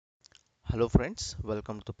Hello friends,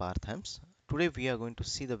 welcome to Parthimes. Today we are going to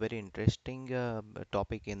see the very interesting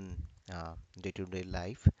topic in day-to-day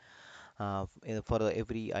life for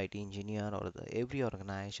every IT engineer or every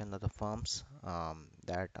organization or the firms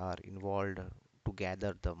that are involved to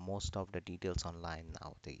gather the most of the details online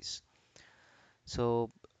nowadays.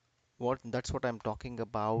 So that's what I'm talking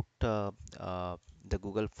about the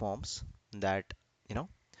Google Forms that you know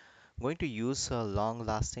going to use long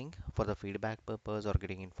lasting for the feedback purpose or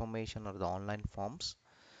getting information or the online forms.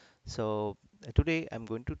 So today I'm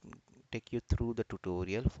going to take you through the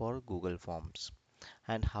tutorial for Google Forms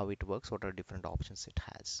and how it works, what are different options it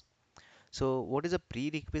has. So what is a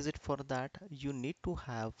prerequisite for that? You need to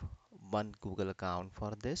have one Google account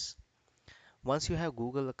for this. Once you have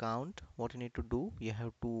Google account, what you need to do, you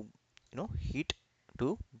have to, hit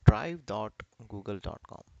to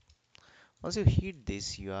drive.google.com. Once you hit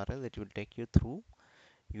this URL, it will take you through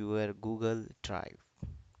your Google Drive.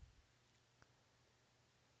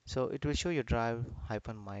 So it will show you drive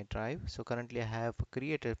hyphen my drive. So currently I have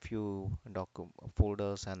created a few document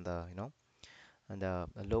folders and the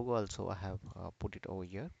logo also I have put it over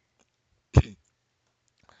here.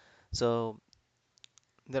 So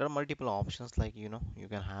there are multiple options like you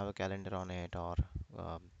can have a calendar on it, or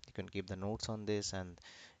you can keep the notes on this, and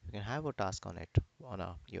you can have a task on it on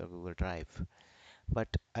your Google Drive. But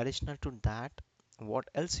additional to that, what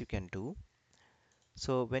else you can do?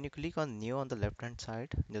 So when you click on new on the left hand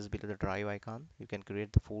side, just below the drive icon, you can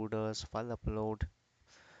create the folders, file upload,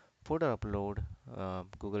 folder upload,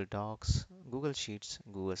 Google Docs, Google Sheets,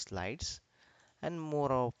 Google Slides, and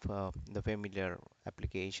more of the familiar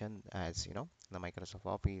application as the Microsoft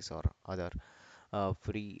Office or other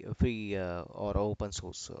free or open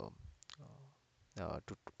source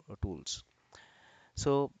tools.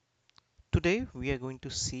 So today we are going to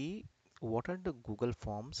see what are the Google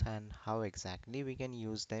Forms and how exactly we can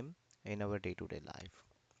use them in our day-to-day life.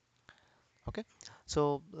 Okay,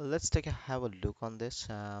 so let's have a look on this.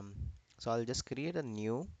 So I'll just create a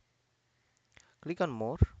new, click on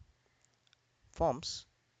more forms.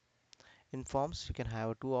 In forms, you can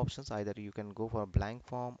have two options. Either you can go for a blank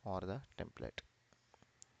form or the template.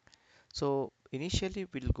 So initially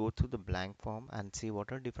we'll go through the blank form and see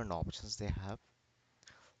what are different options they have.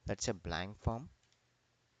 Let's say blank form.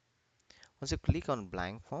 Once you click on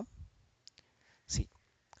blank form, see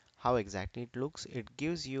how exactly it looks. It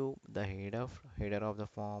gives you the header of the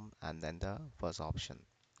form and then the first option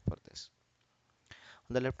for this.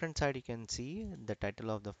 On the left hand side, you can see the title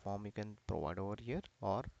of the form you can provide over here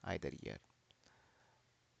or either here.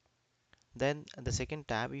 Then the second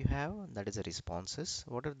tab you have, that is the responses.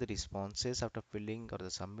 What are the responses after filling or the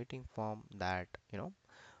submitting form that a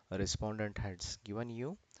respondent has given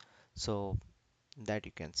you? So that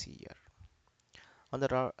you can see here. On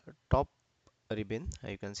the top ribbon,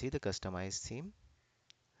 you can see the customized theme.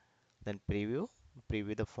 Then preview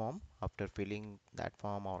the form after filling that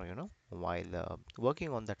form, or while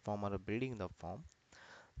working on that form or building the form.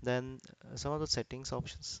 Then some of the settings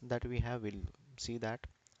options that we have, will see that.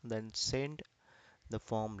 Then send the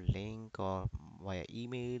form link or via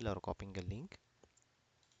email or copying a link.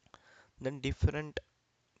 Then different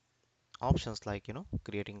options like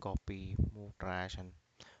creating copy, move trash, and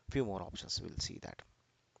few more options. We'll see that.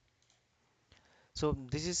 So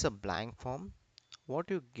this is a blank form. What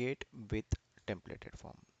you get with templated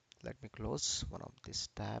form? Let me close one of this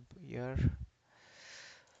tab here.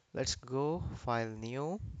 Let's go file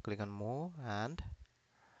new, click on more, and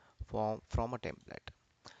form from a template.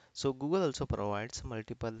 So Google also provides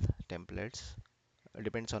multiple templates.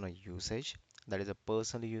 Depends on a usage. That is a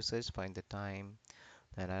personal usage, find the time,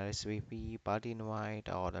 then RSVP, party invite,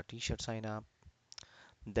 or a t-shirt sign up.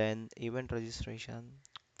 Then event registration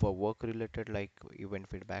for work related like event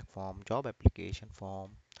feedback form, job application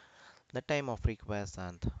form, the time of request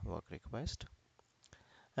and work request,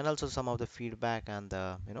 and also some of the feedback and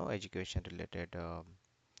the education related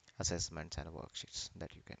assessments and worksheets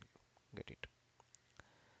that you can get it.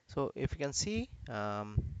 So if you can see,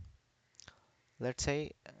 let's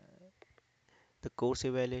say the course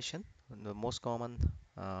evaluation, the most common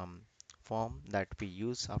form that we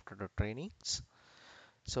use after the trainings.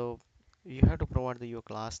 So you have to provide your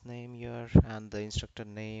class name here and the instructor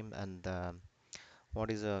name and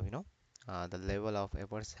what is the level of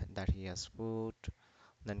efforts that he has put,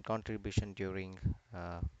 then contribution during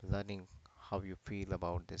learning, how you feel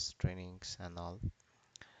about these trainings and all.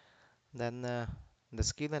 Then the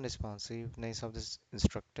skill and responsiveness of this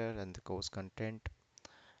instructor and the course content,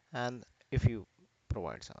 and if you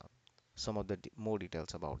provide some of the more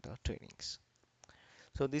details about the trainings.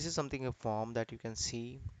 So this is something a form that you can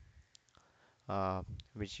see uh,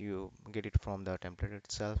 which you get it from the template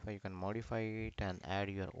itself. You can modify it and add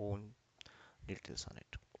your own details on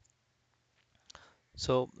it.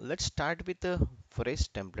 So let's start with the fresh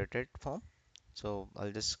templated form. So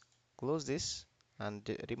I'll just close this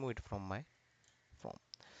and remove it from my form.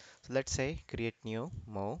 So let's say create new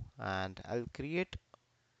move, and I'll create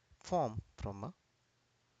form from a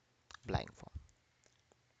blank form.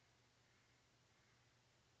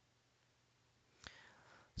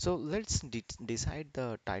 So let's decide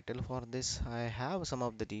the title for this. I have some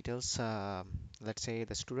of the details, let's say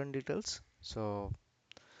the student details. So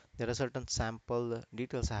there are certain sample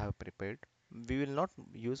details I have prepared. We will not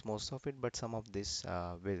use most of it, but some of this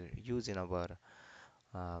will use in our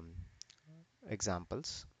um,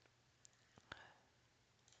 examples.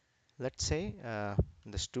 Let's say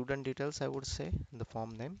the student details, I would say the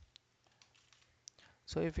form name.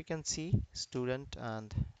 So if you can see student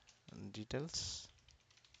and details,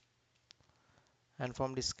 and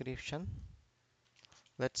form description,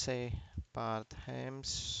 let's say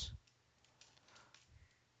Partham's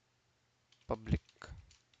public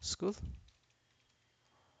school.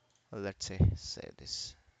 Let's say save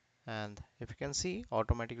this, and if you can see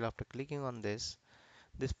automatically after clicking on this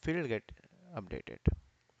field get updated,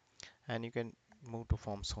 and you can move to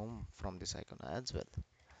forms home from this icon as well.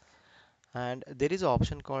 And there is an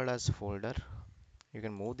option called as folder. You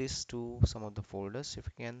can move this to some of the folders if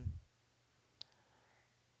you can,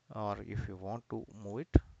 or if you want to move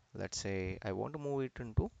it, let's say I want to move it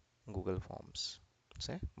into Google Forms,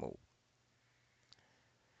 say move.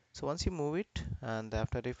 So once you move it, and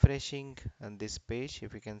after refreshing and this page,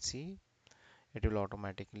 if you can see, it will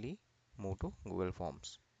automatically move to Google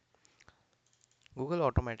Forms. Google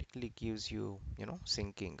automatically gives you,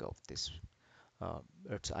 syncing of this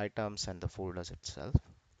its items and the folders itself.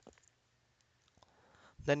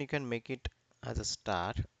 Then you can make it as a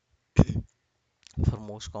star for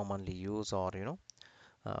most commonly used, or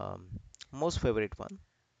um, most favorite one.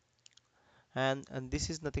 And this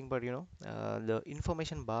is nothing but the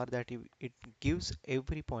information bar that it gives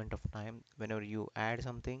every point of time whenever you add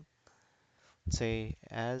something. Say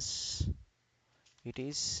as it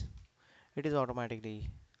is, it is automatically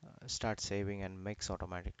start saving and makes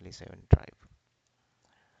automatically save in drive.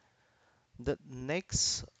 The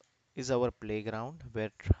next is our playground,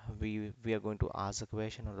 where we are going to ask a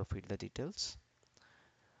question or fill the details.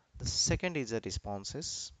 The second is the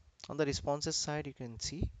responses. On the responses side, you can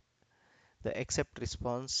see the accept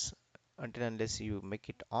response. Until unless you make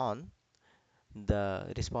it on,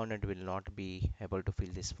 the respondent will not be able to fill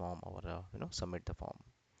this form, or submit the form.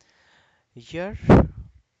 Here,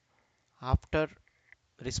 after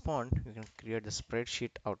respond, you can create the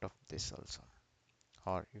spreadsheet out of this also,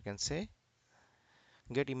 or you can say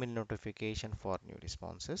get email notification for new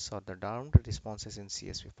responses, or the download responses in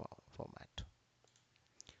CSV format.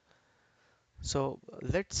 So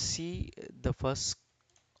let's see the first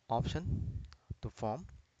option, the form.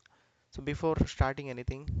 So before starting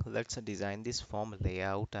anything, let's design this form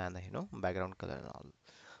layout and background color and all.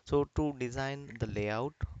 So to design the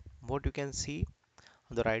layout, what you can see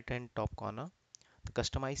on the right hand top corner, the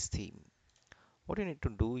customize theme. What you need to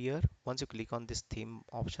do here, once you click on this theme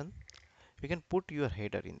option, you can put your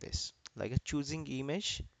header in this, like a choosing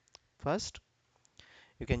image. First,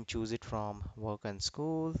 you can choose it from work and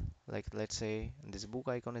school, like let's say this book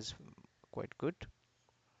icon is quite good,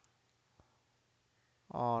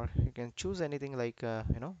 or you can choose anything like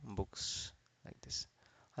books, like this.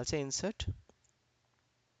 I'll say insert.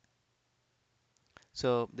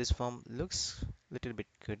 So this form looks little bit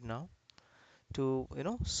good now. To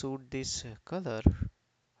suit this color,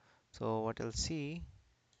 so what I'll see,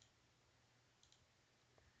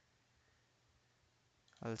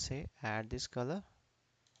 I'll say add this color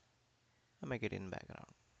and make it in background.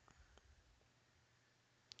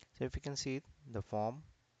 So if you can see, the form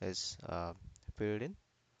is filled in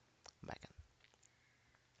backend.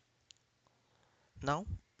 Now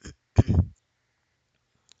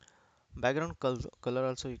background color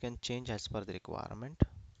also you can change as per the requirement,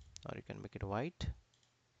 or you can make it white.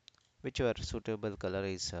 Whichever suitable color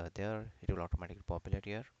is there, it will automatically populate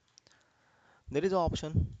here. There is an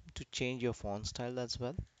option to change your font style as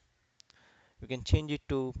well. You can change it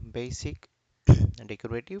to basic,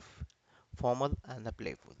 decorative, formal, and the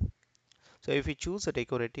playful. So if you choose a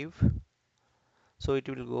decorative, so it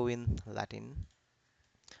will go in Latin.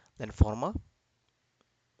 Then formal,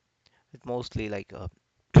 it mostly like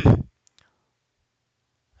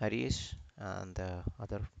Arial and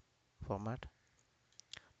other format.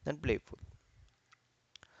 Then playful.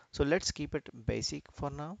 So let's keep it basic for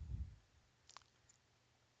now.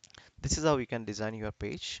 This is how you can design your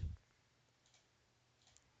page.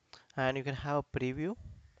 and you can have a preview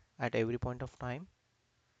at every point of time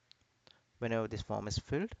whenever this form is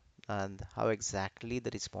filled and how exactly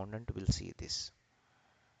the respondent will see this.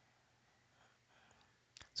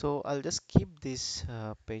 So I'll just keep this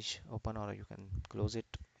page open, or you can close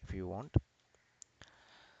it if you want.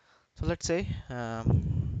 So let's say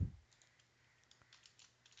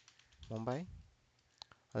Mumbai,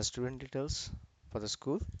 the student details for the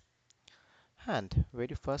school, and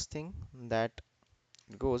very first thing that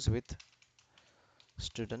goes with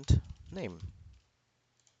student name.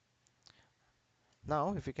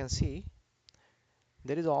 Now if you can see,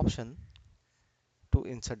 there is option to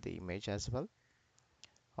insert the image as well,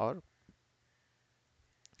 or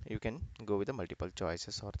you can go with the multiple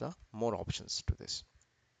choices or the more options to this.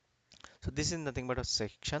 So this is nothing but a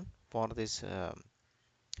section for this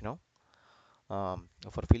you know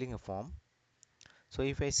for filling a form. So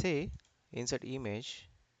if I say insert image,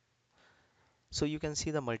 so you can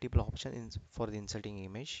see the multiple options for the inserting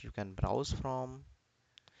image. You can browse from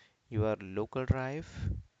your local drive.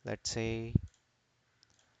 Let's say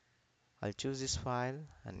I'll choose this file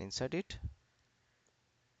and insert it.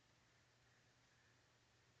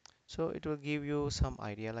 So it will give you some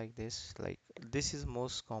idea like this. Like this is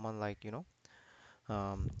most common, like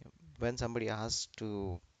um, when somebody asks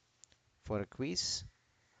to for a quiz,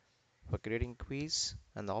 for creating quiz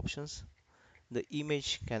and the options, the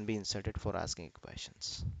image can be inserted for asking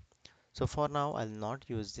questions. So for now I'll not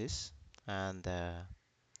use this, and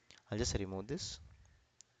I'll just remove this.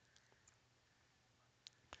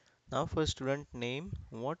 Now for student name,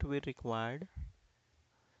 what we required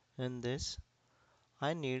in this,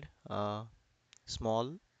 I need a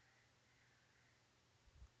small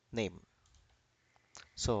name.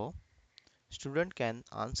 So student can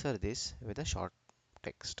answer this with a short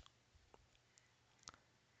text.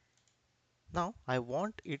 Now I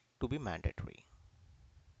want it to be mandatory.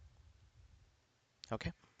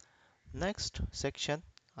 Okay. Next section,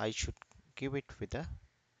 I should give it with a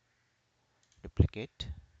duplicate.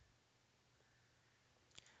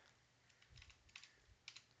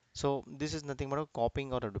 So this is nothing but a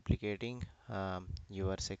copying or a duplicating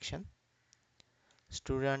your section.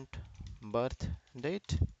 Student birth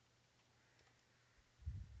date,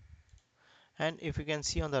 and if you can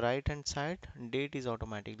see on the right hand side, date is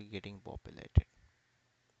automatically getting populated.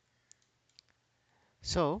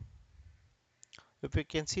 So if you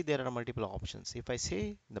can see, there are multiple options. If I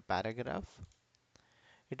say the paragraph,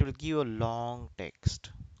 it will give a long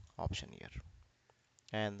text option here,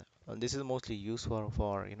 and this is mostly used for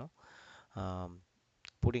um,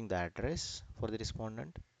 putting the address for the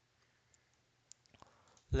respondent.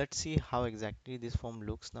 Let's see how exactly this form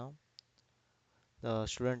looks now. The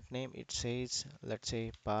student name, it says, let's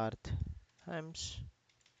say Parth Hems.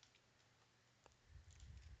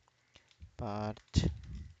 Parth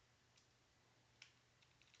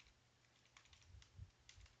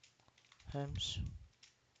Hems.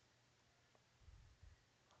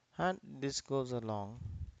 And this goes along,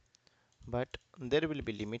 but there will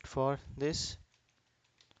be limit for this.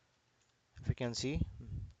 If you can see,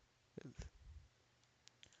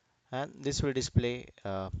 and this will display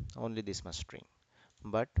only this much string.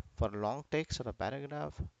 But for long text or a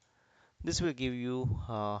paragraph, this will give you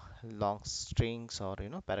long strings or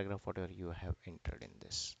paragraph whatever you have entered in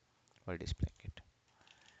this while displaying it.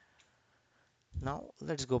 Now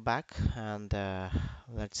let's go back and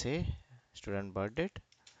let's say student birth date.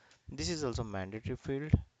 This is also mandatory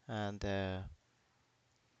field, and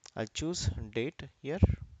I'll choose date here,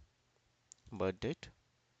 birth date.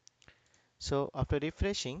 So after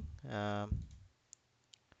refreshing,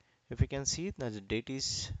 if you can see that the date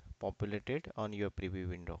is populated on your preview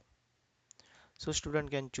window. So student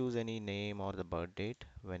can choose any name or the birth date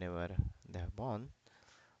whenever they are born.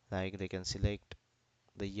 Like they can select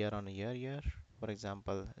the year on a year. For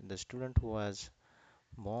example, the student who was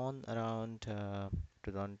born around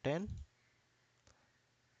 2010,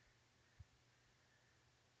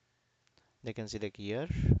 they can select year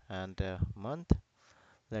and month.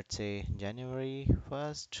 Let's say January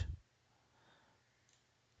 1st,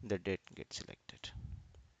 the date gets selected.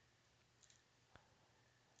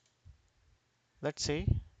 Let's say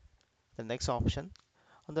the next option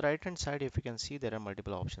on the right hand side, if you can see, there are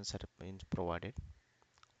multiple options that have been provided,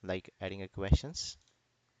 like adding a questions.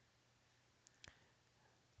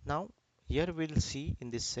 Now here we'll see in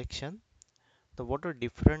this section the what are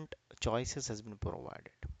different choices has been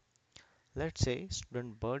provided. Let's say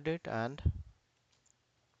student birth date and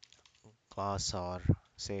class, or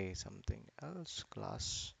say something else,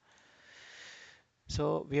 class.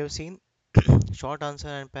 So we have seen short answer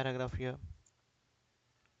and paragraph here.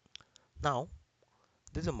 Now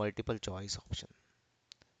there's a multiple choice option.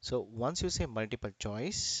 So once you say multiple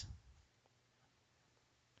choice,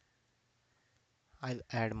 I'll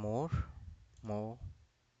add more, more.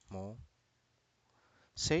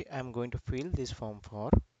 Say I'm going to fill this form for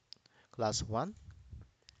class 1,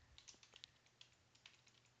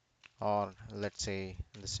 or let's say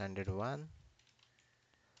the standard 1,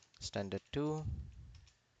 standard 2,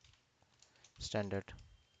 standard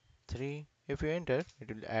 3. If you enter, it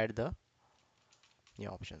will add the new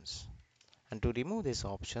options. And to remove these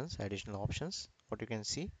options, additional options, what you can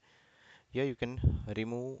see here, you can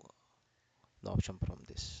remove the option from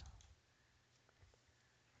this.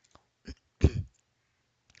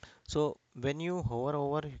 So when you hover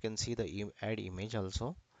over, you can see the add image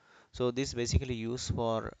also. So this basically used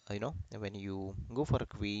for when you go for a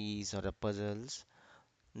quiz or a puzzles,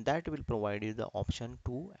 that will provide you the option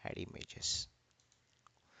to add images.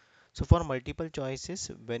 So for multiple choices,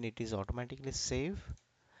 when it is automatically save,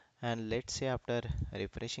 and let's say after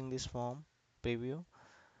refreshing this form preview,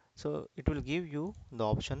 so it will give you the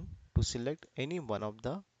option to select any one of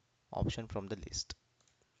the option from the list.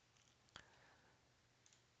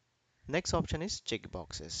 Next option is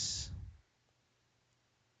checkboxes.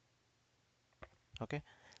 Okay,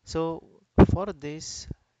 so for this,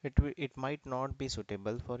 it might not be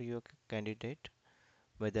suitable for your candidate,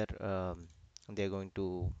 whether they are going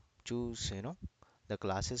to choose the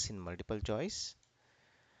classes in multiple choice.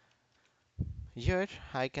 Here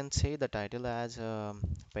I can say the title as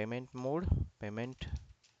payment mode,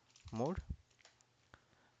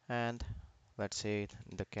 and let's say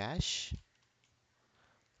the cash,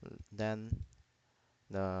 then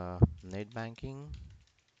the net banking,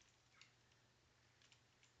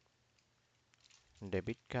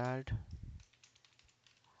 debit card,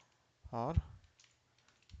 or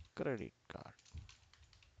credit card.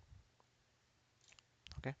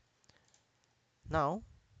 Okay, now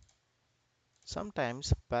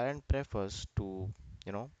sometimes parent prefers to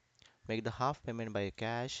you know make the half payment by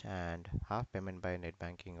cash and half payment by net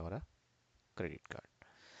banking or a credit card.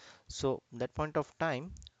 So that point of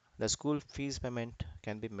time, the school fees payment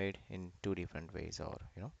can be made in two different ways, or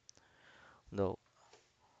the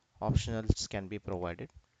optionals can be provided,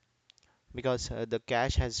 because the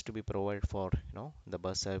cash has to be provided for the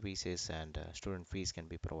bus services, and student fees can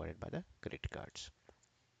be provided by the credit cards.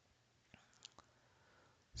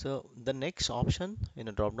 So the next option in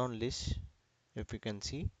a drop down list, if you can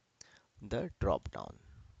see the drop down.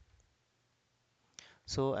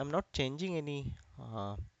 So I'm not changing any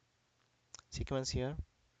sequence here.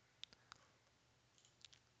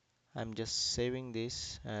 I'm just saving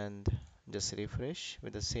this and just refresh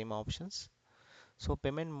with the same options. So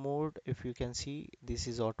payment mode, if you can see, this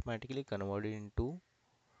is automatically converted into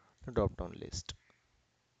the drop down list.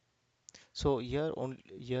 So here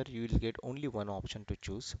you will get only one option to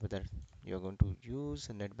choose, whether you're going to use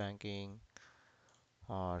net banking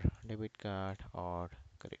or debit card or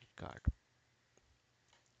credit card.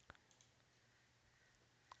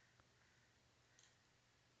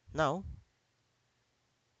 Now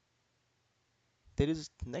there is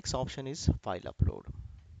next option is file upload.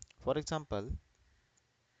 For example,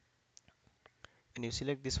 when you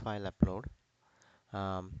select this file upload,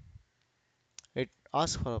 um, it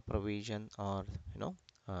asks for a provision, or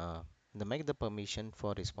uh, the make the permission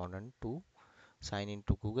for respondent to sign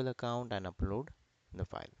into Google account and upload the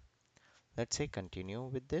file. Let's say continue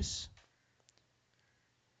with this.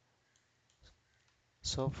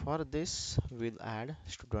 So for this, we'll add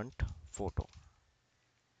student photo,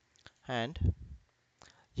 and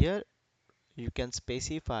here you can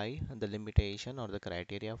specify the limitation or the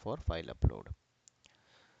criteria for file upload.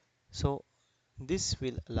 So this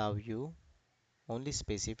will allow you only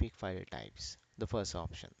specific file types, the first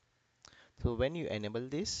option. So when you enable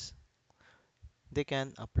this, they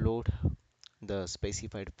can upload the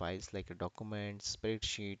specified files like a document,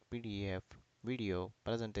 spreadsheet, PDF, video,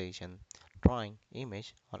 presentation, drawing,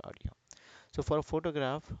 image, or audio. So for a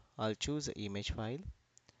photograph, I'll choose the image file,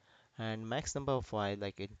 and max number of file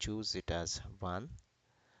I can choose it as 1,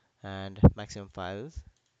 and maximum file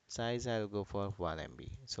size I'll go for 1 MB.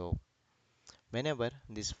 So whenever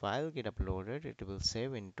this file get uploaded, it will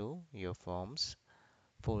save into your forms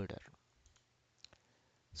folder.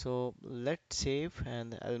 So let's save,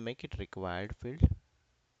 and I'll make it required field.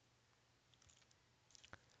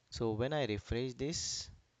 So when I refresh this,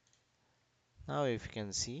 now if you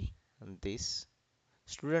can see this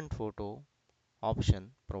student photo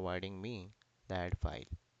option providing me the add file.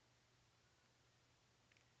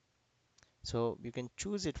 So you can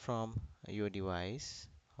choose it from your device,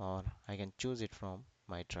 or I can choose it from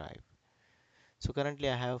my drive. So currently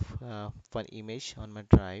I have one image on my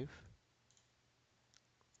drive.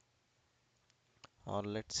 or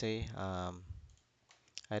let's say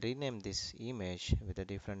I rename this image with a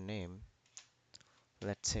different name.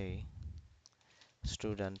 Let's say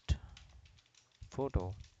student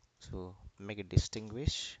photo. So make it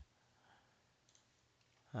distinguish,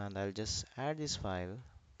 and I'll just add this file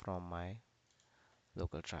from my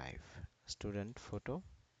local drive, student photo,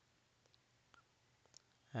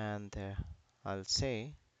 and I'll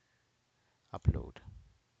say upload.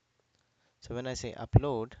 So when I say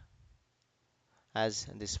upload, as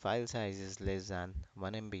this file size is less than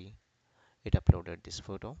 1 MB, it uploaded this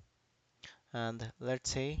photo. And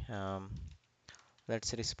let's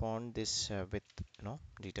respond this with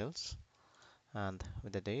details, and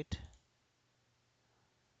with the date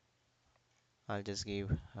I'll just give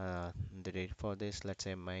the date for this. Let's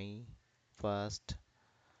say May 1st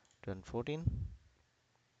 2014,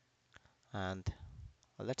 and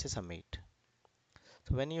let's say submit.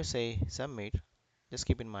 So when you say submit, just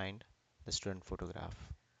keep in mind the student photograph.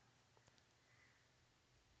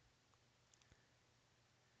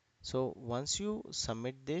 So once you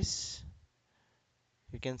submit this,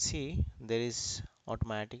 you can see there is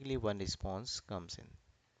automatically one response comes in,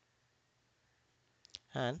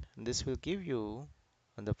 and this will give you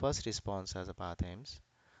the first response as a path aims,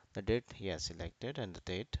 the date he has selected and the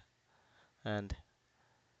date, and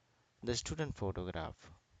the student photograph.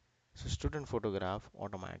 So student photograph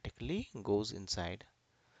automatically goes inside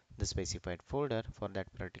the specified folder for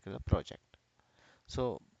that particular project.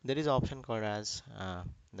 So there is option called as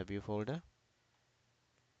the view folder.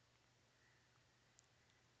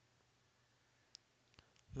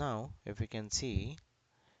 Now if you can see,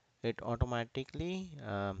 it automatically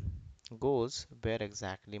goes where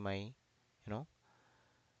exactly my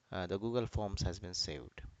the Google Forms has been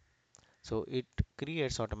saved. So it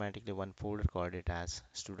creates automatically one folder called it as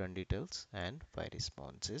student details and file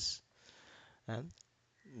responses, and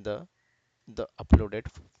the uploaded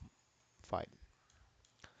file.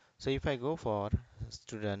 So if I go for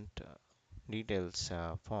student details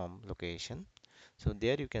form location, so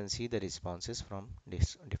there you can see the responses from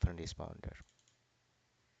this different responder,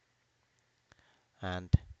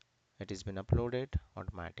 and it has been uploaded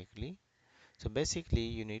automatically. So basically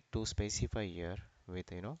you need to specify here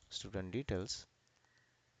with student details,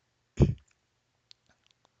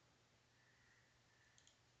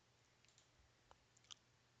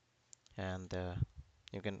 and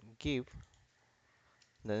you can give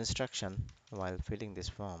the instruction while filling this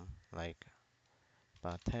form like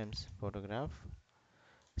path themes photograph,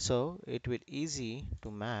 so it will easy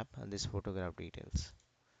to map this photograph details.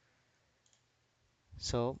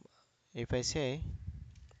 So if I say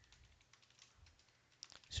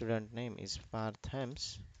student name is path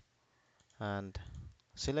themes and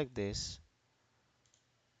select this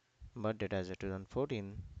birth date as a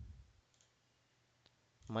 2014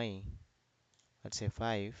 May, let's say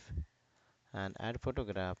 5, and add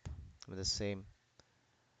photograph with the same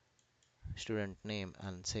student name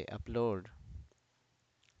and say upload.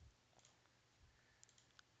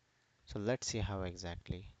 So let's see how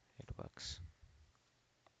exactly it works.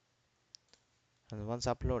 And once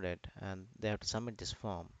uploaded, and they have to submit this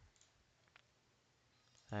form,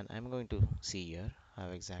 and I'm going to see here how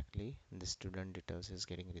exactly the student details is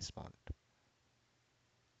getting respond.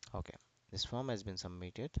 Okay, this form has been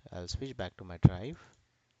submitted. I'll switch back to my drive.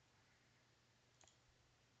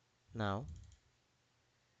 Now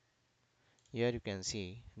here you can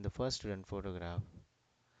see the first student photograph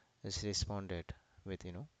is responded with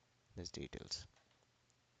these details.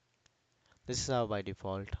 This is how by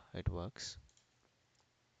default it works.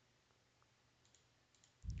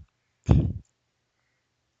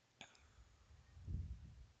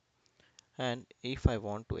 And if I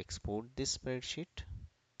want to export this spreadsheet,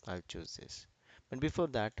 I'll choose this. But before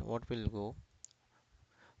that, what we'll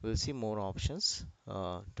see more options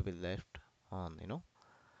to be left on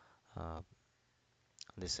uh,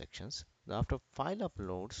 these sections. After file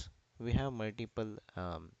uploads, we have multiple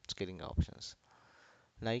scaling options,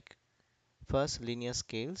 like first linear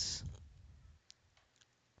scales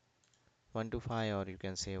 1 to 5, or you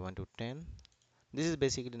can say 1 to 10. This is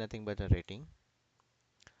basically nothing but a rating.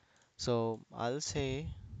 So I'll say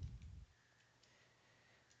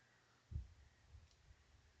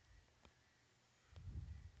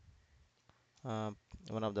uh,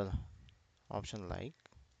 one of the option like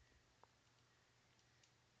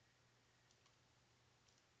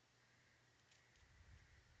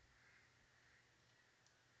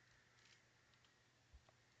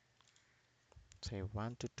say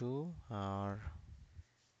 1 to 2, or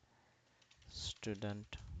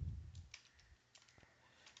student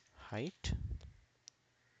height,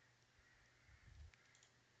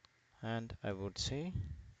 and I would say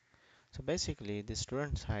So basically the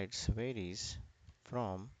student's height varies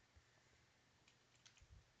from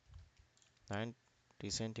 90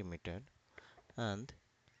 centimeter and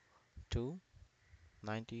to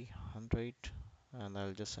 90, 100, and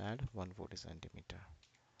I'll just add 140 centimeter.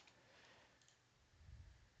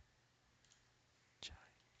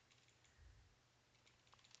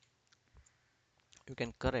 You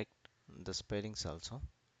can correct the spellings also.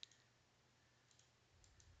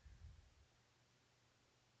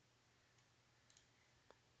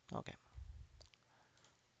 Okay,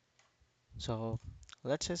 so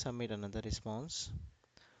let's say submit another response.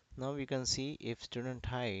 Now you can see if student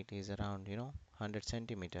height is around 100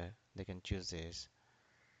 centimeter, they can choose this.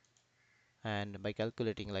 And by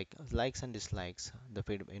calculating like likes and dislikes the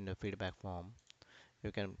feed in the feedback form,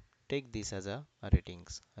 you can take this as a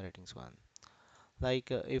ratings one.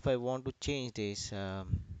 Like if I want to change this,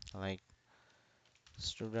 like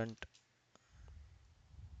student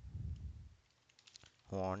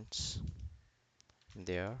wants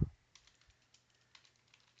their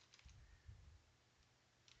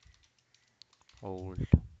old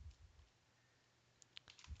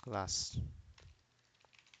class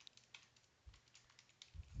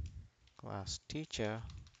teacher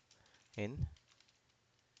in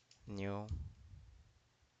new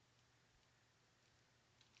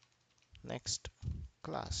next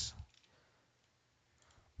class.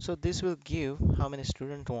 So this will give how many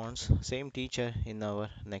student wants same teacher in our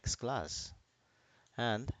next class,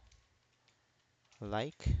 and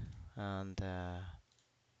like, and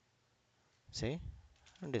say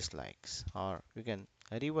dislikes, or we can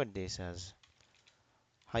revert this as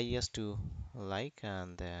highest to like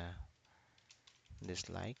and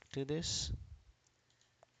dislike to this.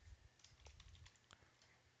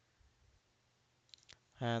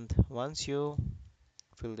 And once you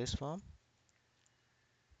fill this form,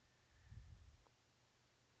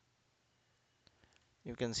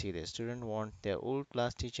 you can see the student want their old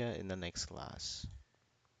class teacher in the next class.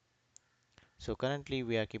 So currently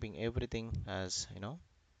we are keeping everything as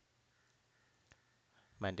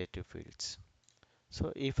mandatory fields.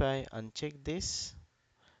 So if I uncheck this,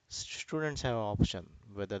 students have an option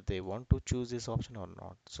whether they want to choose this option or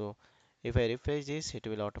not. So if I refresh this, it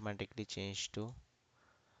will automatically change to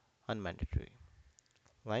unmandatory.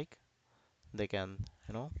 Like they can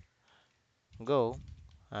go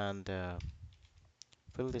and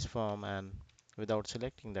fill this form, and without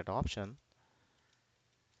selecting that option,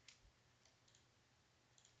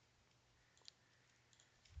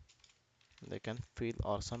 they can fill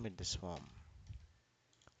or submit this form.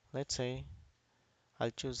 Let's say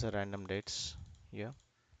I'll choose the random dates here,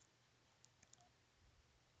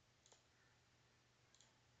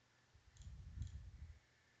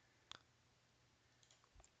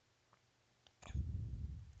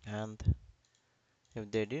 and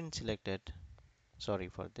if they didn't select it, sorry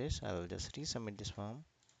for this, I will just resubmit this form.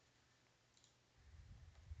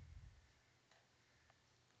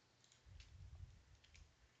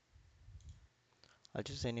 I'll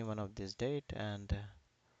choose any one of this date, and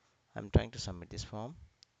I'm trying to submit this form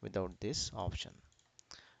without this option.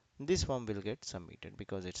 This form will get submitted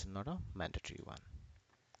because it's not a mandatory one.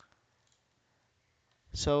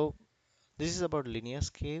 So this is about linear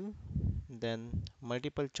scale. Then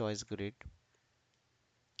multiple choice grid,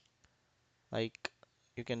 like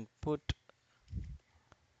you can put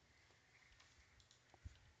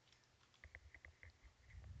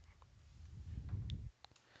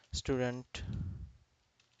student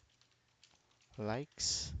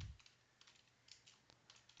likes,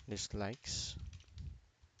 dislikes,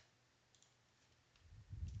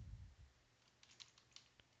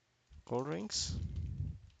 cold drinks,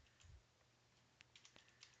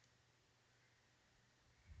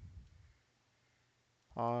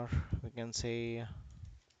 or we can say,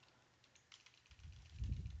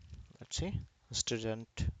 let's see, student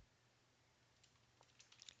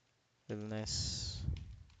illness,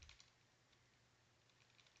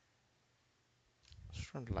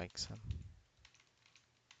 student likes and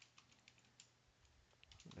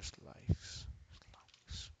dislikes,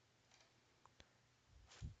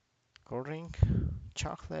 cold drink,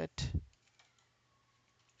 chocolate,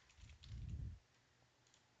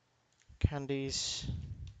 candies,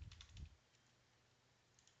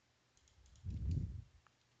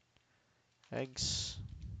 eggs,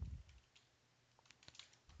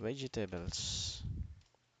 vegetables,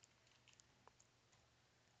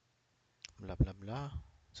 blah blah blah.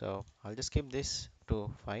 So I'll just keep this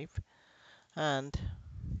to 5, and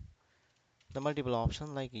the multiple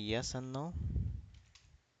option like yes and no.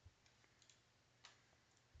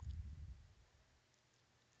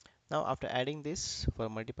 Now after adding this for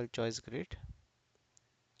multiple choice grid,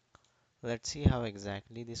 Let's see how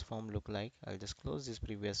exactly this form look like. I'll just close this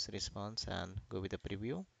previous response and go with the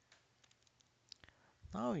preview.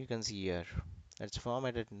 Now you can see here, let's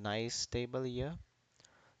format a nice table here.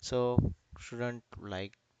 So student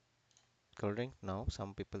like cold drink? No.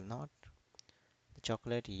 Some people not. The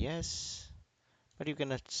chocolate? Yes. But you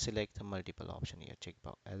cannot select the multiple option here.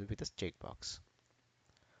 Checkbox. I'll with this checkbox.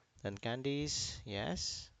 Then candies?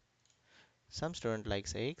 Yes. Some student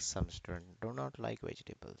likes eggs. Some student do not like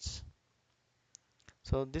vegetables.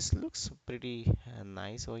 So this looks pretty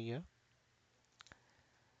nice over here.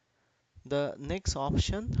 The next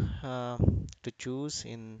option to choose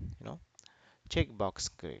in checkbox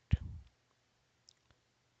grid.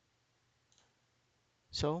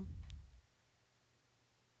 So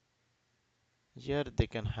here they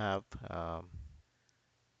can have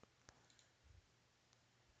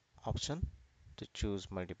option to choose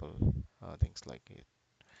multiple things like it.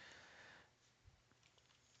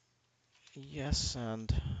 Yes and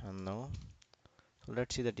no. So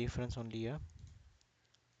let's see the difference only here.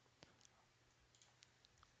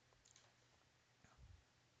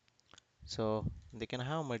 So they can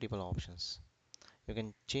have multiple options. You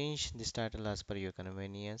can change this title as per your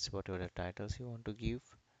convenience, whatever the titles you want to give.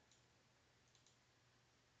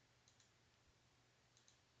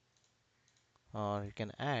 Or you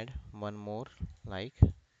can add one more like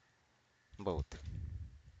both.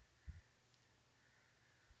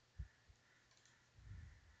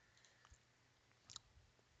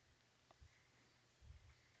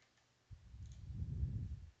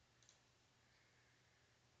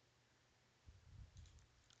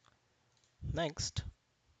 Next,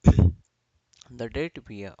 the date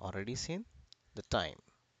we are already seen, the time.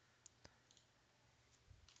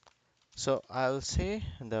 So I'll say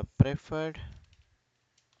the preferred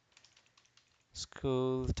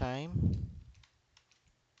school time.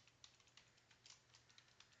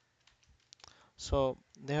 So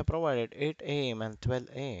they have provided 8 a.m. and 12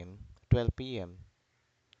 a.m., 12 p.m.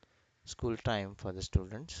 school time for the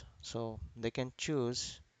students. So they can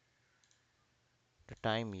choose the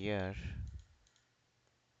time here,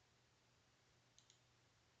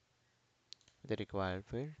 the required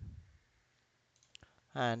field,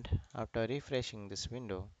 and after refreshing this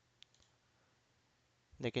window,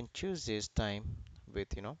 they can choose this time with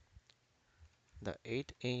the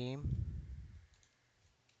 8 a.m.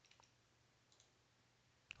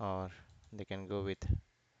 or they can go with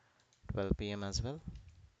 12 p.m. as well.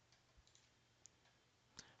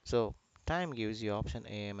 So time gives you option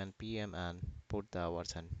AM and PM and put the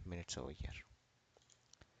hours and minutes over here.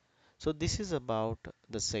 So this is about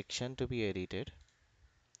the section to be edited,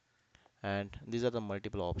 and these are the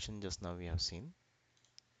multiple options just now we have seen.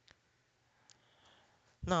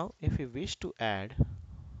 Now if we wish to add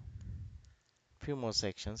few more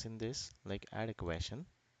sections in this, like add a question,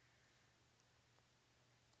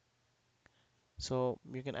 so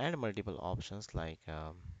you can add multiple options like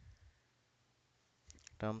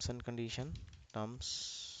terms and condition,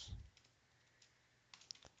 terms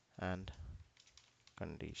and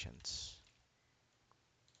conditions,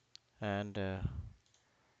 and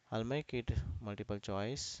I'll make it multiple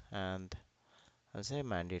choice and I'll say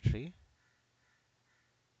mandatory,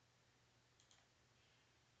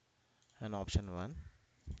 and option 1,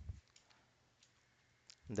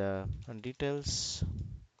 the details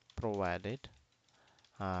provided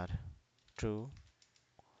are true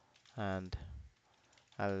and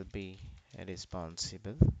I'll be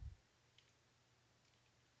responsible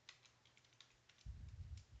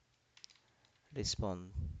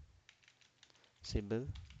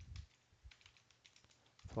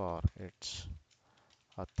for its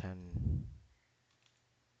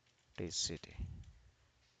authenticity.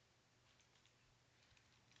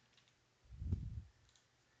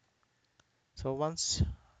 So once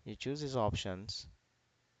you choose these options,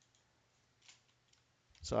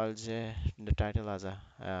 so I'll say the title as a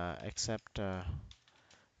accept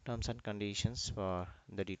terms and conditions for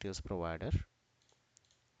the details provider,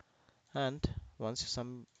 and once you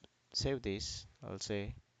save this, I'll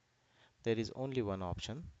say there is only one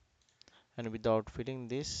option, and without filling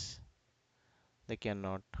this they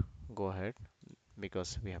cannot go ahead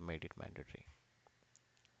because we have made it mandatory.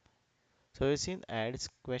 So you see adds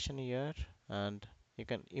question here, and you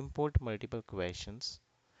can import multiple questions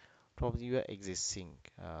from your existing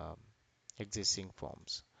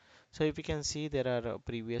forms. So if you can see, there are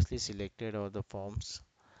previously selected or the forms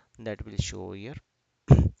that will show here.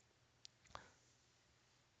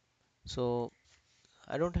 So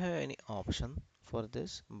I don't have any option for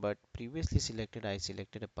this, but previously selected, I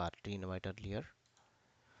selected a party invite earlier.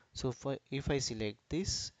 So if I select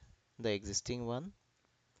this, the existing one,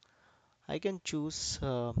 I can choose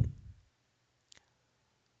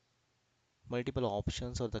multiple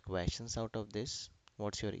options or the questions out of this.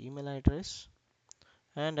 What's your email address?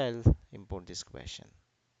 And I'll import this question.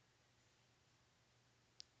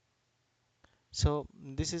 So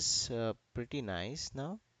this is pretty nice.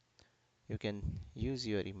 Now you can use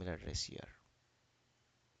your email address here,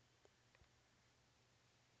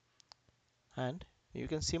 and you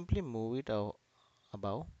can simply move it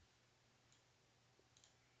above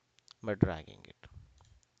by dragging it.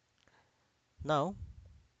 Now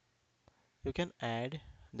you can add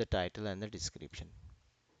the title and the description.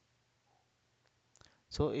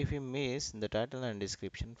 So if you miss the title and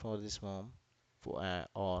description for this form,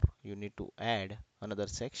 or you need to add another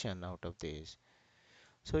section out of this,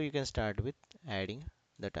 so you can start with adding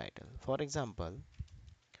the title. For example,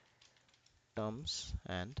 terms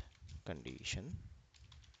and condition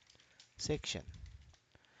section.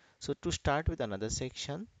 So to start with another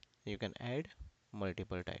section, you can add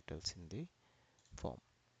multiple titles in the form.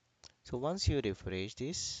 So once you refresh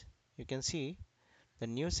this, you can see the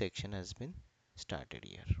new section has been started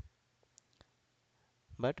here.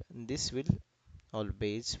 But this will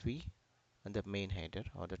always be the main header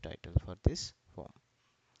or the title for this form.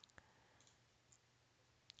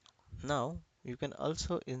 Now you can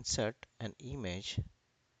also insert an image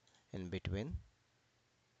in between.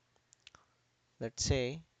 Let's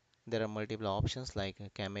say there are multiple options like a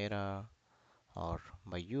camera or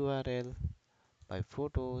by URL, by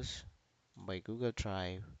photos, by Google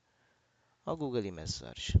Drive or Google Image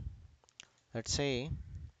Search. Let's say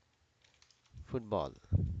football,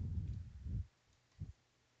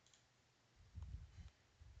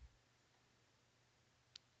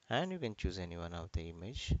 and you can choose any one of the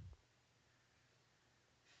image.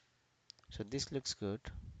 So this looks good.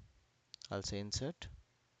 I'll say insert,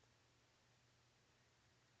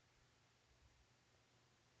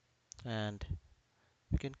 and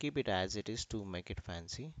you can keep it as it is to make it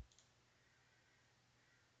fancy.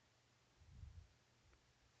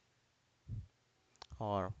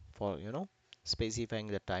 Or for specifying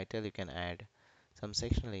the title, you can add some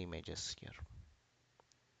sectional images here.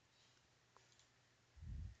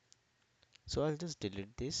 So I'll just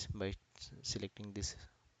delete this by selecting this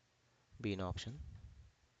bean option.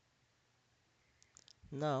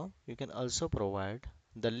 Now you can also provide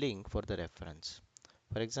the link for the reference.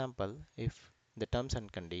 For example, if the terms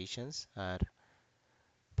and conditions are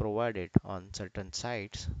provided on certain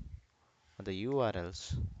sites, the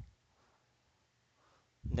URLs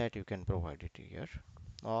that you can provide it here.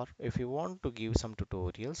 Or if you want to give some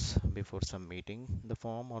tutorials before submitting the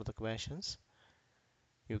form or the questions,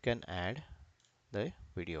 you can add the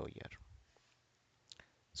video here.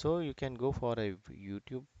 So you can go for a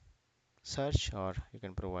YouTube search, or you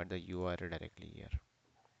can provide the URL directly here.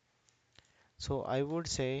 So I would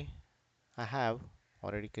say I have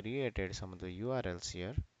already created some of the URLs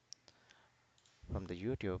here from the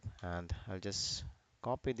YouTube, and I'll just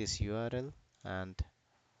copy this URL and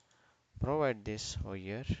provide this over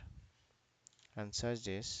here and search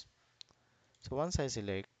this. So once I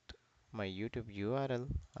select my YouTube URL,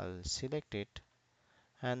 I'll select it,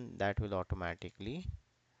 and that will automatically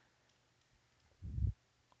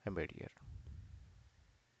embed here.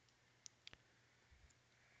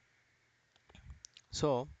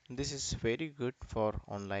 So this is very good for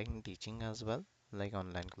online teaching as well, like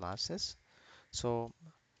online classes. So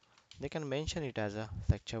they can mention it as a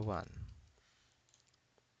lecture 1,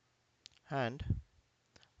 and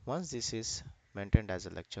once this is maintained as a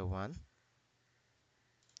lecture 1,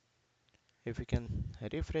 if we can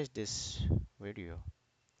refresh this video,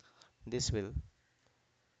 this will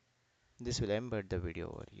embed the video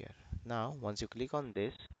over here. Now once you click on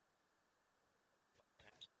this,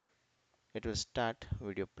 it will start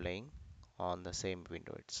video playing on the same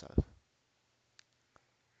window itself.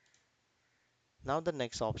 Now the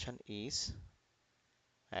next option is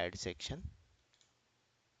add section.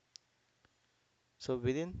 So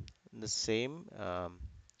within the same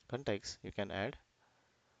context, you can add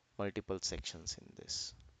multiple sections in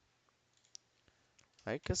this,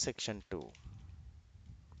 like a section 2.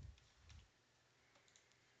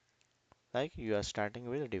 Like you are starting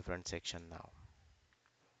with a different section now.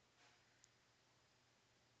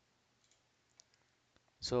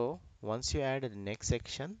 So once you add the next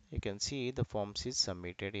section, you can see the forms is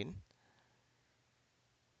submitted in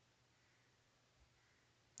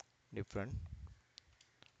different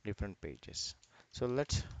pages. So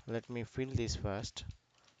let me fill this first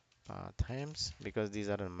times, because these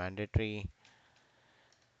are mandatory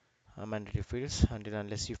fields. Until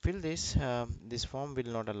unless you fill this, this form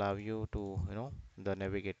will not allow you to the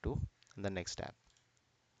navigate to the next tab.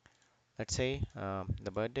 Let's say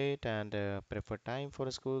the birth date and preferred time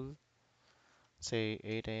for school, say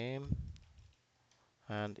 8 a.m.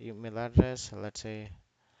 and email address, let's say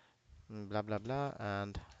blah blah blah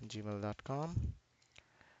and gmail.com.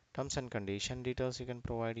 Terms and condition details you can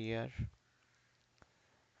provide here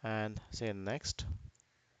and say next.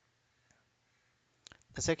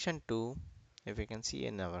 The section 2, if you can see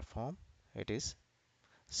in our form, it is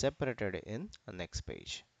separated in the next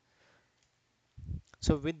page.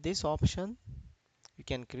 So with this option you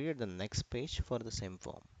can create the next page for the same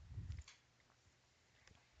form.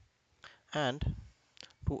 And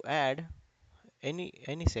to add any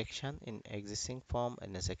section in existing form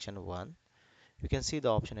in a section 1, you can see the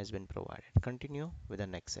option has been provided. Continue with the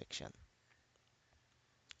next section,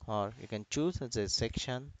 or you can choose as a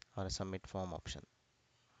section or a submit form option.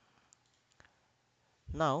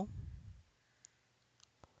 Now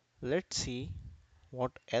let's see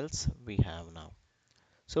what else we have now.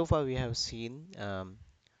 So far we have seen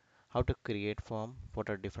how to create form, what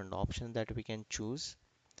are different options that we can choose,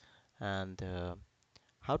 and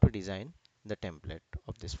how to design the template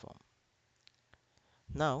of this form.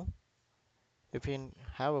 Now if you can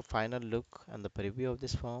have a final look and the preview of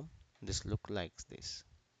this form, this look like this.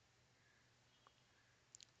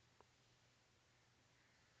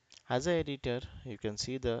 As an editor, you can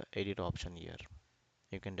see the edit option here.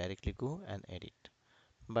 You can directly go and edit.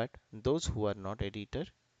 But those who are not editor,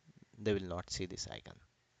 they will not see this icon.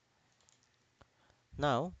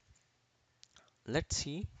 Now, let's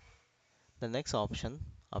see the next option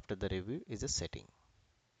after the review is the setting.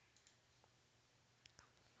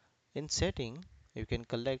 In setting, you can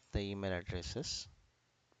collect the email addresses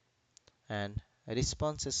and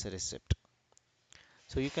responses receipt.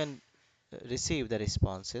 So you can receive the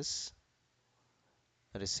responses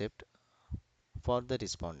receipt for the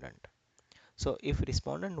respondent. So if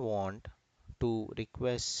respondent want to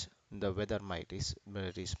request the whether my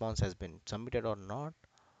response has been submitted or not,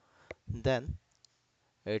 then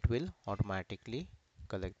it will automatically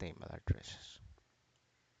collect the email addresses.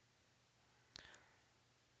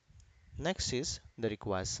 Next is the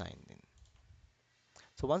require sign in.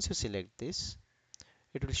 So once you select this,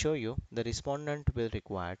 it will show you the respondent will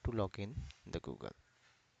require to log in the Google.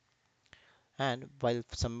 And while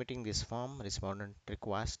submitting this form, respondent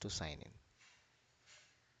requires to sign in.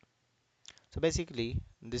 So basically,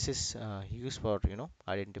 this is used for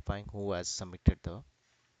identifying who has submitted the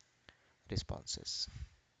responses.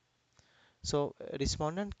 So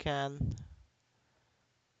respondent can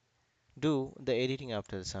do the editing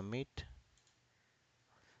after the submit.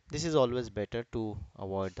 This is always better to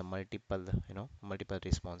avoid the multiple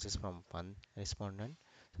responses from one respondent.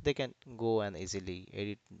 So they can go and easily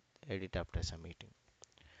edit after submitting,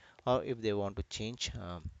 or if they want to change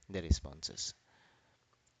their responses.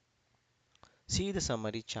 See the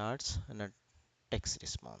summary charts and a text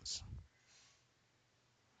response.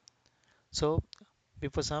 So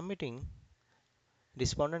before submitting,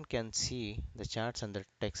 respondent can see the charts and the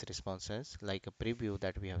text responses like a preview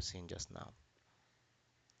that we have seen just now.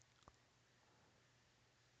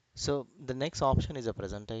 So the next option is a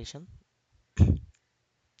presentation.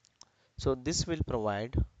 So this will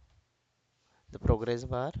provide the progress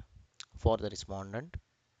bar for the respondent.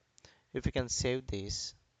 If you can save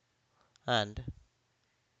this, and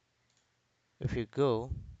if you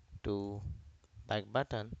go to back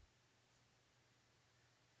button,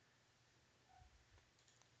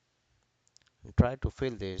 and try to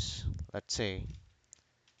fill this, let's say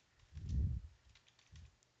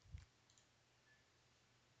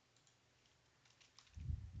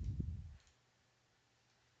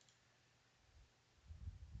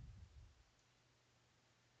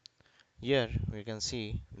here we can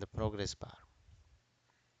see the progress bar.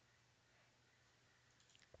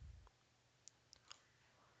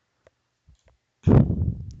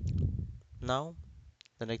 Now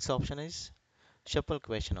the next option is shuffle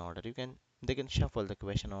question order. They can shuffle the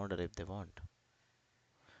question order if they want,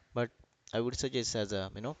 but I would suggest as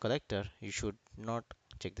a collector you should not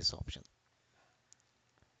check this option.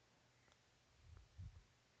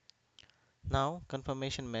 Now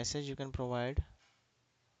confirmation message you can provide,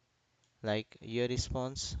 like your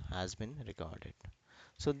response has been recorded.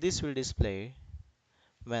 So this will display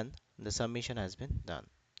when the submission has been done.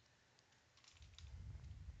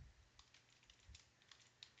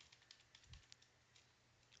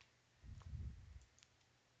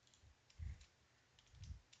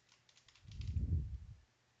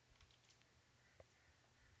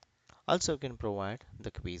 Also you can provide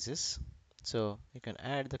the quizzes. So you can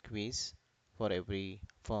add the quiz for every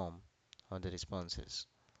form or the responses.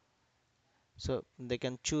 So they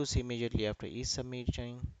can choose immediately after each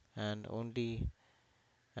submission, and only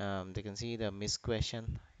they can see the missed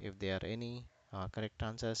question if there are any, correct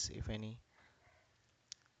answers if any,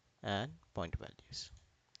 and point values.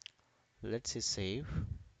 Let's say save.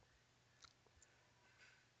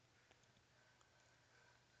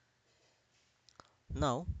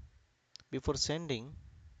 Now before sending,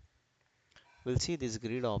 we'll see this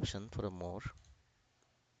grid option for a more.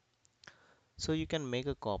 So you can make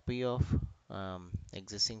a copy of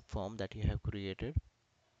existing form that you have created,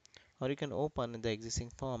 or you can open the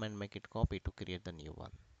existing form and make it copy to create the new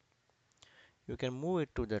one. You can move it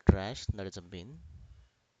to the trash, that is a bin.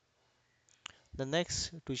 The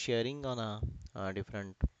next to sharing on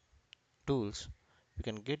different tools, you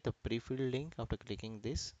can get the pre-filled link after clicking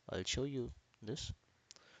this. I'll show you this.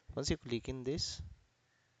 Once you click in this,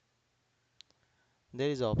 there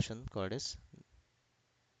is option called as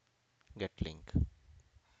get link.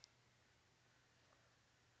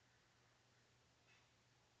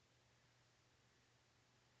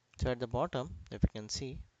 So at the bottom, if you can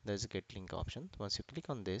see, there's a get link option. Once you click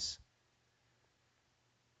on this,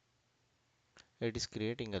 it is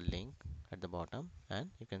creating a link at the bottom, and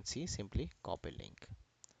you can see simply copy link.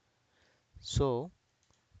 So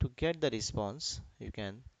to get the response, you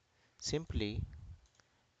can simply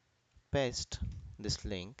paste this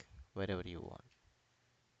link wherever you want,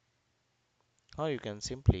 or you can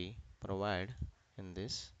simply provide in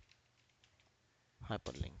this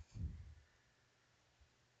hyperlink.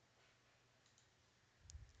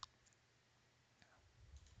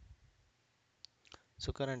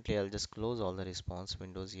 So currently I'll just close all the response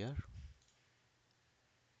windows here.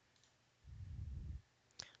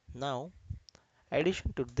 Now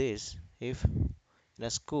addition to this, if in a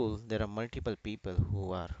school there are multiple people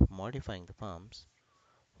who are modifying the forms,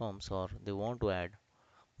 or they want to add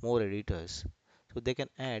more editors, so they can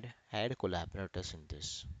add collaborators in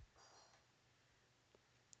this.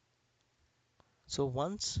 So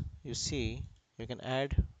once you see, you can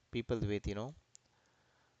add people with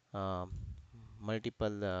um,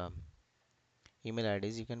 multiple email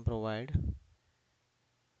IDs you can provide,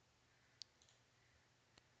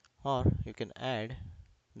 or you can add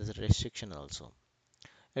this restriction also.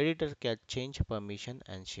 Editor can change permission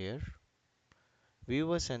and share.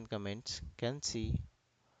 Viewers and comments can see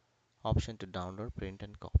option to download, print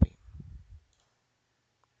and copy.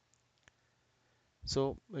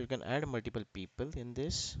 So you can add multiple people in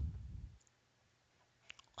this.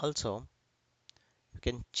 Also, you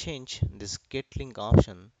can change this get link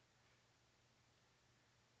option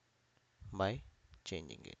by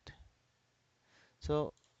changing it.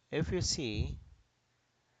 So if you see,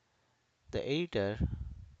 the editor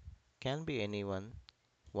can be anyone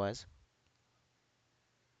was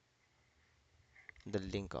the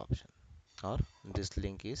link option, or this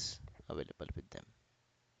link is available with them.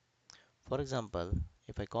 For example,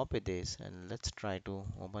 if I copy this and let's try to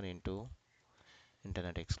open into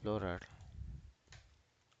Internet Explorer.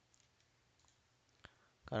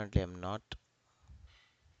 Currently I'm not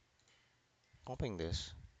copying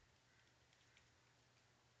this.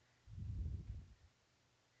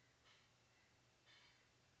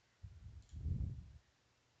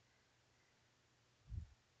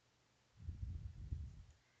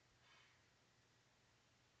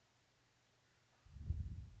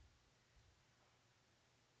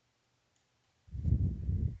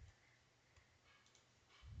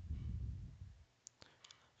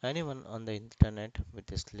 Anyone on the internet with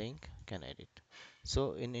this link can edit.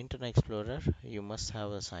 So in Internet Explorer, you must have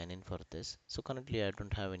a sign in for this. So currently I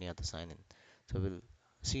don't have any other sign in. So we'll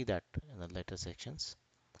see that in the later sections.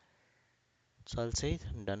 So I'll say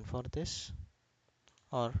done for this,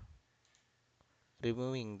 or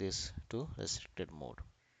removing this to restricted mode.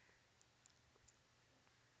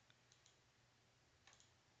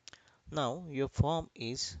 Now your form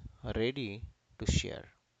is ready to share.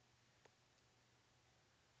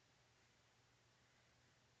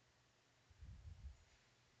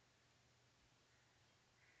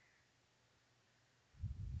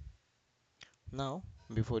 Now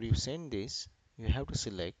before you send this, you have to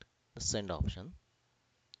select the send option.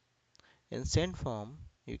 In send form,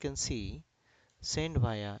 you can see send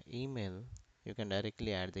via email. You can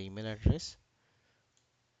directly add the email address,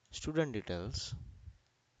 student details,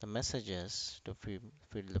 the messages to fill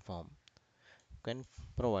the form. You can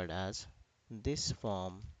provide as this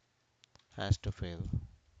form has to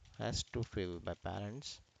fill by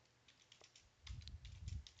parents.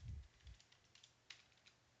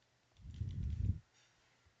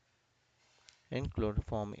 Include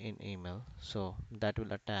form in email, so that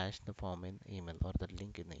will attach the form in email or the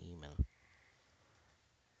link in the email.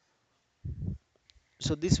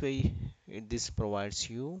 So this way this provides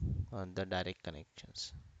you the direct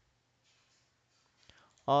connections,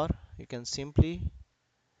 or you can simply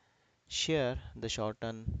share the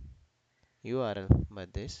shortened URL by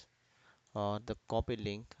this, or the copy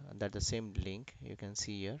link, that the same link you can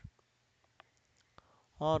see here,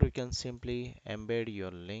 or you can simply embed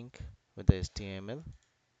your link with the HTML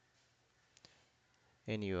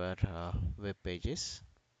in your web pages.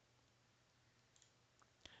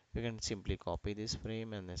 You can simply copy this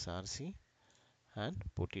frame and src and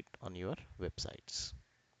put it on your websites.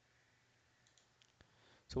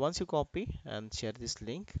 So once you copy and share this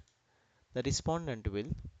link, the respondent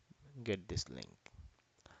will get this link.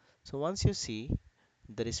 So once you see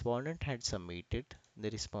the respondent had submitted the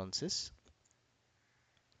responses,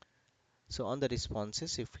 so on the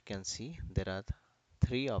responses, if you can see, there are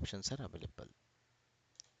three options are available.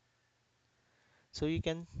 So you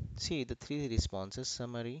can see the three responses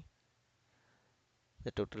summary,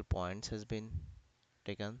 the total points has been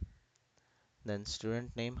taken, then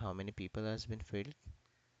student name, how many people has been filled.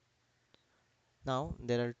 Now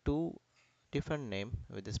there are two different name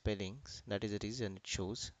with the spellings, that is the reason it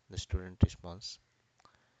shows the student response.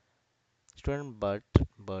 Student birth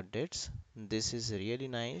dates, this is really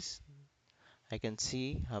nice. I can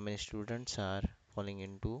see how many students are falling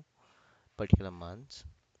into particular months,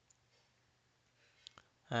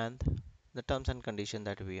 and the terms and condition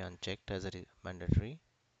that we unchecked as a mandatory.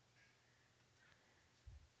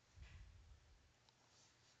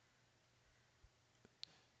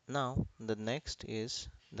 Now the next is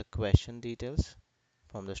the question details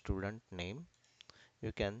from the student name.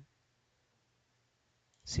 You can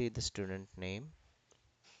see the student name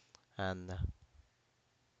and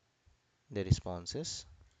the responses.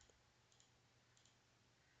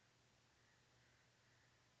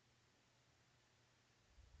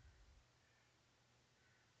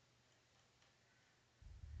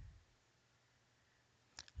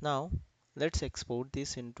 Now let's export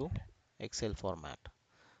this into Excel format.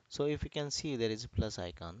 So if you can see, there is a plus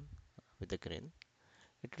icon with the green.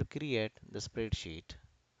 It will create the spreadsheet,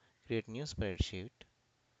 create new spreadsheet.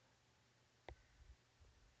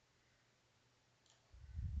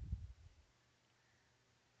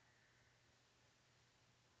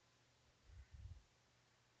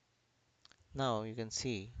 Now you can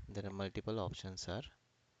see there are multiple options are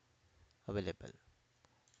available.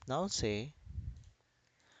 Now say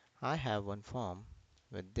I have one form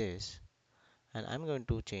with this, and I'm going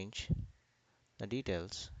to change the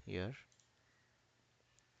details here.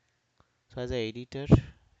 So as a editor,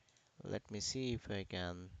 let me see if I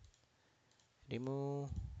can remove.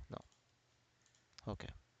 No. Okay.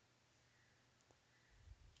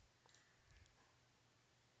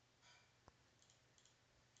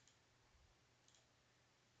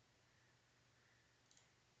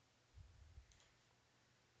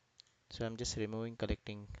 So I'm just removing,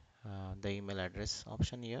 collecting the email address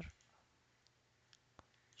option here.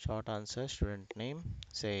 Short answer, student name,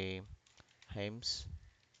 say Himes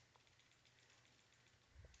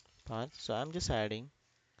path. So I'm just adding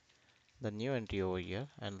the new entry over here,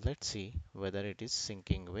 and let's see whether it is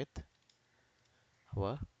syncing with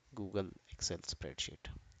our Google Excel spreadsheet.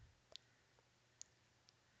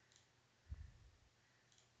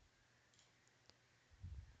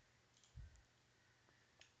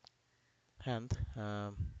 And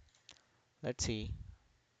let's see.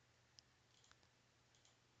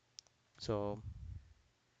 So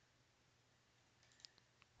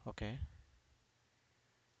okay,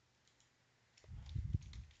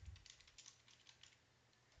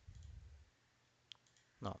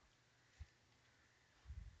 now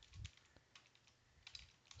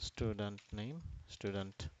student name.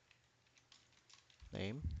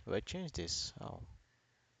 We change this. Oh,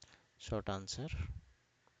 short answer,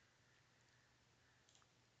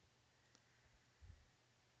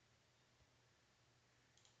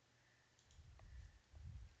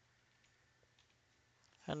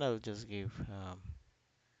 and I'll just give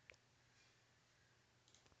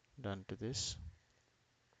done to this.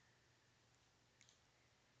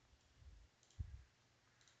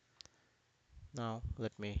 Now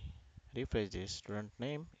let me refresh this. Student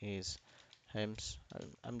name is Hems.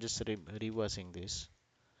 I'm just reversing this.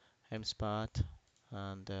 Hems path,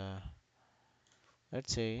 and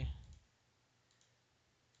let's say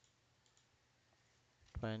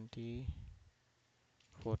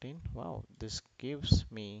 2014. Wow, this gives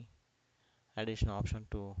me additional option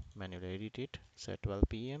to manually edit it. So 12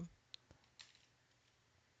 p.m.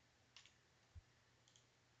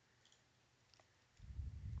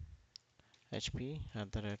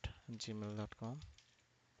 hp@gmail.com.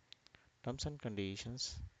 Terms and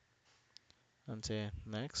conditions, and say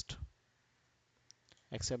next,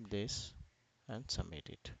 accept this and submit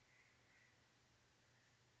it.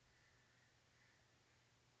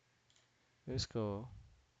 Let's go.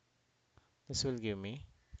 This will give me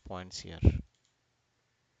points here.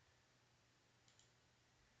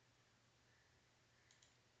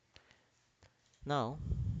 Now,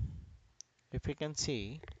 if you can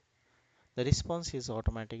see, the response is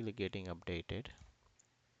automatically getting updated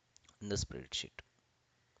in the spreadsheet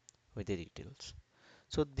with the details.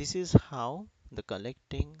 So this is how the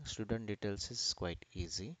collecting student details is quite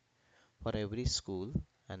easy for every school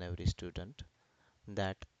and every student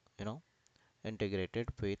that you know integrated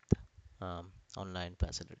with online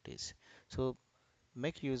facilities. So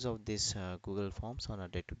make use of this Google Forms on a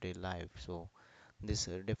day-to-day life. So this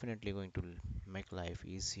definitely going to make life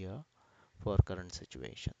easier for current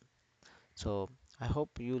situation. So I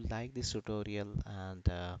hope you like this tutorial, and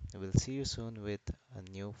we'll see you soon with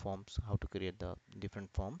new forms, how to create the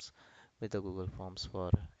different forms with the Google Forms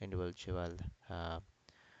for individual uh,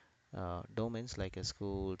 domains like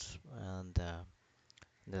schools and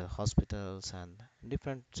the hospitals and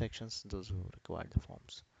different sections, those who require the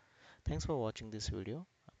forms. Thanks for watching this video.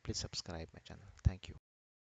 Please subscribe my channel. Thank you.